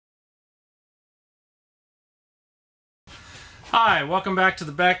Hi, welcome back to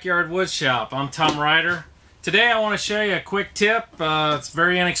the Backyard Woodshop. I'm Tom Ryder. Today I want to show you a quick tip. It's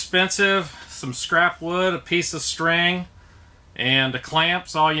very inexpensive. Some scrap wood, a piece of string, and a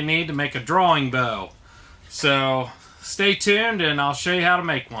clamp's all you need to make a drawing bow. So stay tuned and I'll show you how to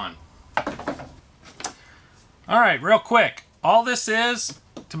make one. Alright, real quick. All this is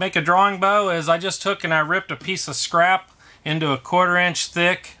to make a drawing bow is I just took and I ripped a piece of scrap into a 1/4 inch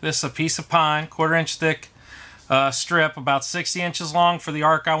thick. This is a piece of pine, 1/4 inch thick strip, about 60 inches long for the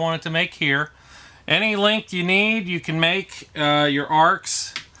arc I wanted to make here. Any length you need, you can make your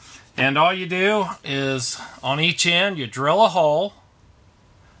arcs, and all you do is on each end you drill a hole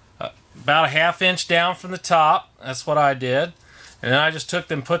about a 1/2 inch down from the top. That's what I did, and then I just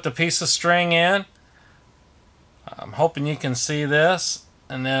took and put the piece of string in. I'm hoping you can see this,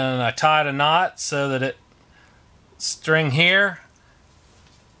 and then I tied a knot so that it string here,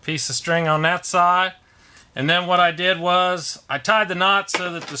 piece of string on that side. And then what I did was I tied the knot so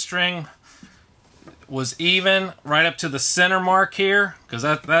that the string was even right up to the center mark here, because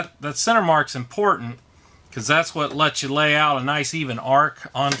that center mark's important, because that's what lets you lay out a nice even arc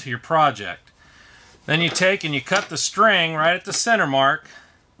onto your project. Then you take and you cut the string right at the center mark,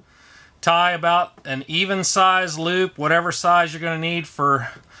 tie about an even size loop, whatever size you're going to need for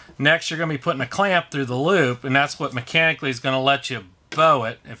next. You're going to be putting a clamp through the loop, and that's what mechanically is going to let you bow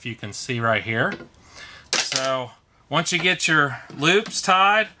it, if you can see right here. So once you get your loops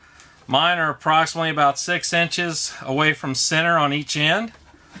tied, mine are approximately about 6 inches away from center on each end.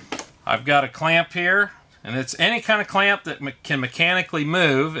 I've got a clamp here, and it's any kind of clamp that can mechanically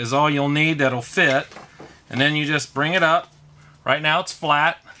move is all you'll need that'll fit. And then you just bring it up. Right now it's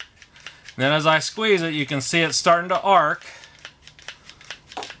flat. And then as I squeeze it, you can see it's starting to arc.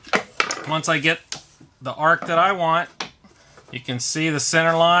 Once I get the arc that I want, you can see the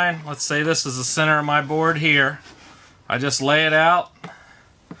center line. Let's say this is the center of my board here. I just lay it out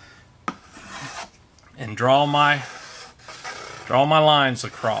and draw my lines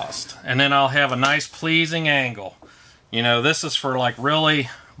across. And then I'll have a nice pleasing angle. You know, this is for like really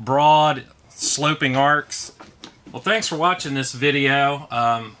broad sloping arcs. Well, thanks for watching this video.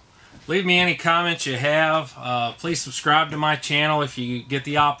 Leave me any comments you have. Please subscribe to my channel if you get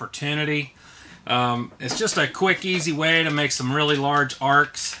the opportunity. It's just a quick, easy way to make some really large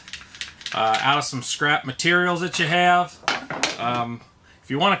arcs out of some scrap materials that you have. If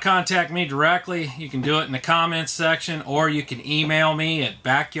you want to contact me directly, you can do it in the comments section, or you can email me at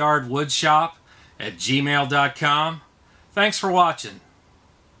backyardwoodshop@gmail.com. Thanks for watching.